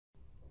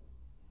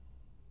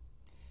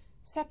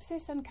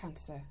Sepsis and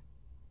cancer.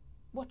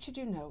 What should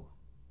you know?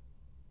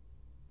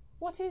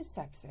 What is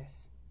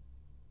sepsis?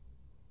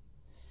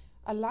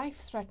 A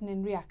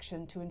life-threatening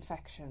reaction to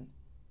infection,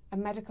 a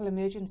medical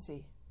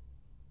emergency.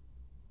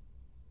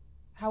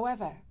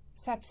 However,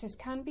 sepsis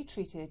can be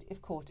treated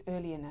if caught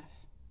early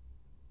enough.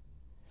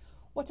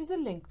 What is the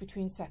link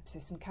between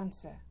sepsis and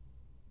cancer?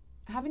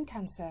 Having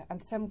cancer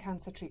and some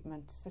cancer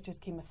treatments, such as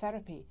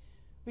chemotherapy,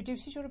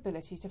 reduces your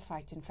ability to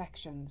fight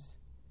infections.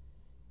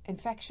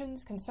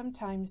 Infections can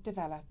sometimes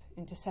develop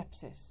into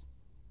sepsis.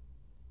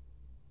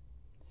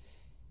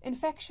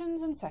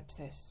 Infections and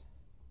sepsis.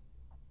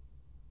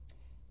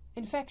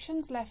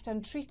 Infections left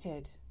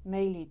untreated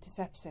may lead to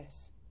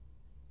sepsis.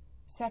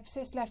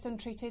 Sepsis left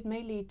untreated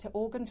may lead to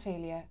organ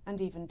failure and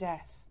even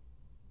death.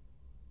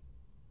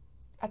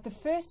 At the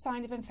first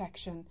sign of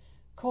infection,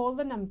 call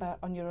the number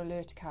on your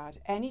alert card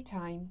any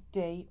time,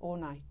 day or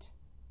night.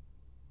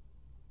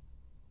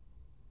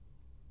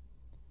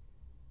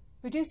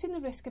 Reducing the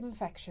risk of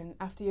infection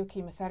after your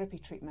chemotherapy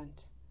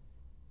treatment.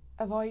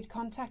 Avoid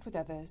contact with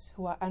others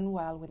who are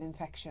unwell with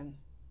infection.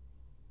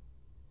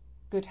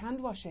 Good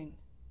hand washing.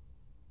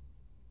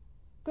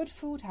 Good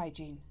food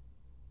hygiene.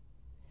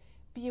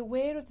 Be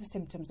aware of the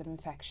symptoms of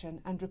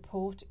infection and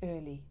report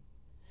early.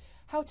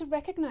 How to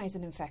recognise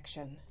an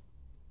infection.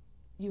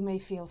 You may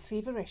feel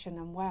feverish and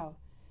unwell.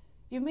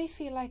 You may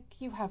feel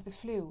like you have the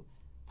flu,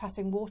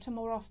 passing water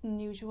more often than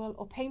usual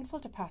or painful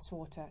to pass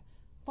water,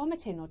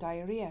 vomiting or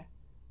diarrhoea,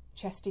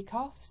 chesty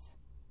coughs,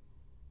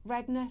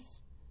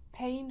 redness,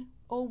 pain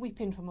or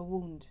weeping from a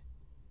wound,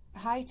 a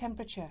high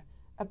temperature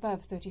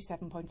above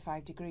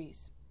 37.5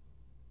 degrees.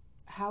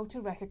 How to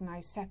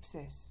recognise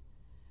sepsis.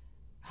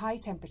 High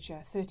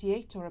temperature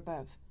 38 or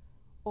above,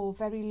 or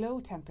very low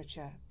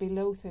temperature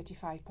below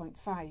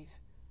 35.5.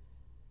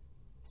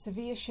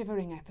 Severe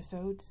shivering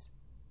episodes,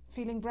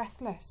 feeling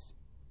breathless.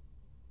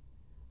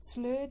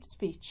 Slurred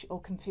speech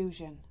or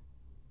confusion.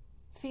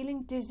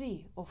 Feeling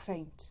dizzy or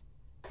faint.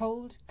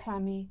 Cold,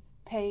 clammy,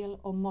 pale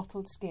or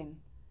mottled skin.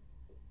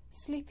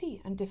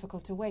 Sleepy and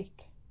difficult to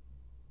wake.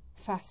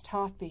 Fast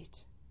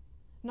heartbeat.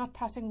 Not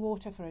passing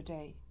water for a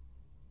day.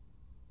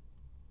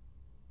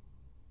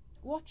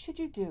 What should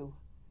you do?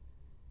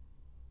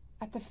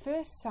 At the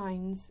first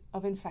signs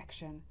of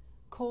infection,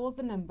 call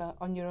the number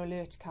on your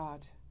alert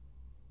card,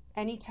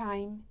 any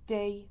time,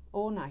 day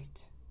or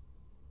night.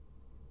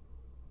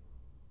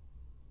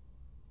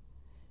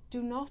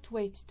 Do not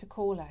wait to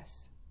call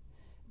us.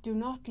 Do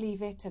not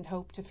leave it and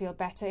hope to feel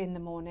better in the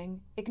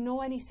morning.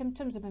 Ignore any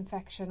symptoms of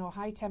infection or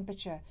high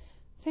temperature.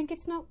 Think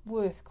it's not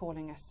worth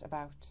calling us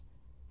about.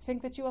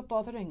 Think that you are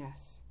bothering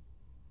us.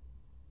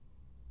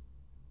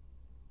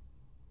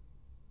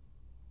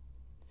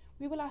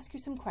 We will ask you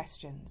some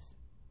questions.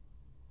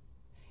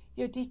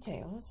 Your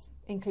details,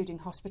 including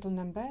hospital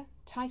number,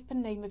 type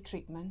and name of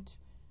treatment,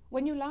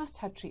 when you last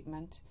had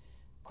treatment,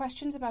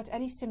 questions about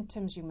any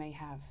symptoms you may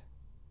have.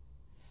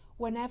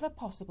 Whenever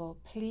possible,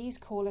 please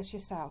call us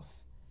yourself.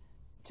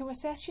 To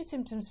assess your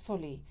symptoms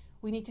fully,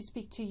 we need to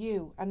speak to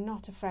you and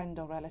not a friend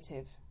or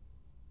relative.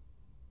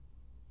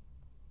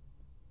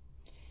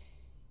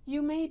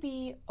 You may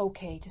be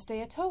okay to stay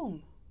at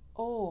home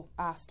or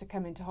asked to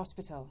come into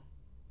hospital.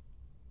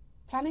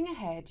 Planning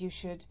ahead, you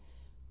should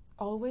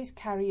always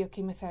carry your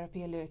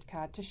chemotherapy alert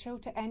card to show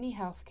to any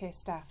healthcare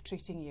staff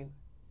treating you.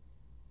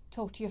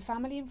 Talk to your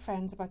family and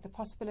friends about the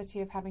possibility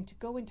of having to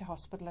go into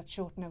hospital at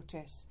short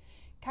notice.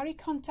 Carry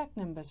contact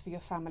numbers for your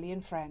family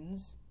and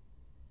friends.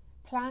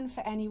 Plan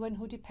for anyone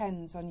who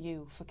depends on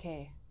you for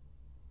care.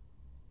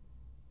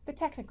 The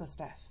technical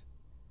stuff.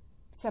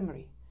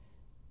 Summary.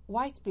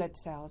 White blood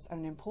cells are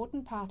an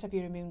important part of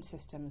your immune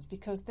systems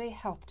because they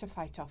help to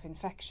fight off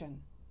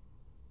infection.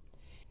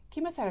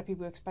 Chemotherapy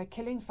works by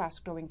killing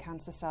fast-growing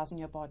cancer cells in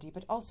your body,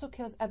 but also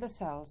kills other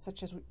cells,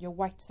 such as your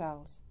white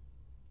cells.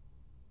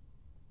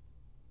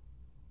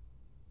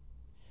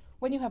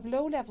 When you have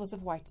low levels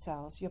of white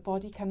cells, your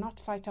body cannot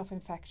fight off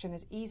infection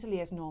as easily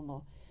as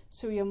normal,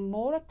 so you're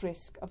more at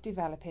risk of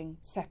developing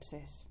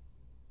sepsis.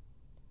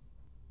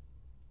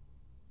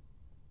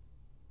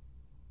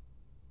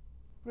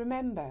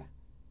 Remember,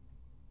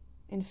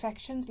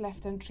 infections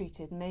left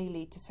untreated may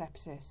lead to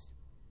sepsis.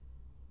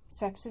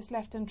 Sepsis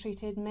left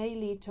untreated may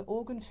lead to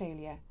organ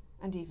failure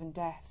and even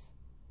death.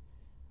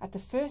 At the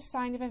first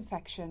sign of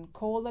infection,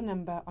 call the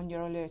number on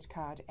your alert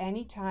card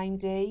any time,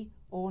 day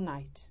or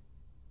night.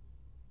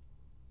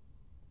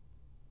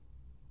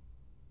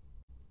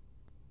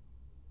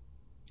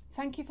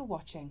 Thank you for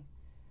watching.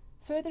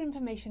 Further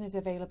information is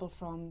available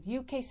from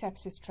UK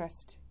Sepsis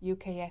Trust,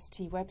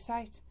 UKST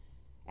website,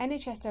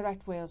 NHS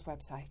Direct Wales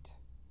website.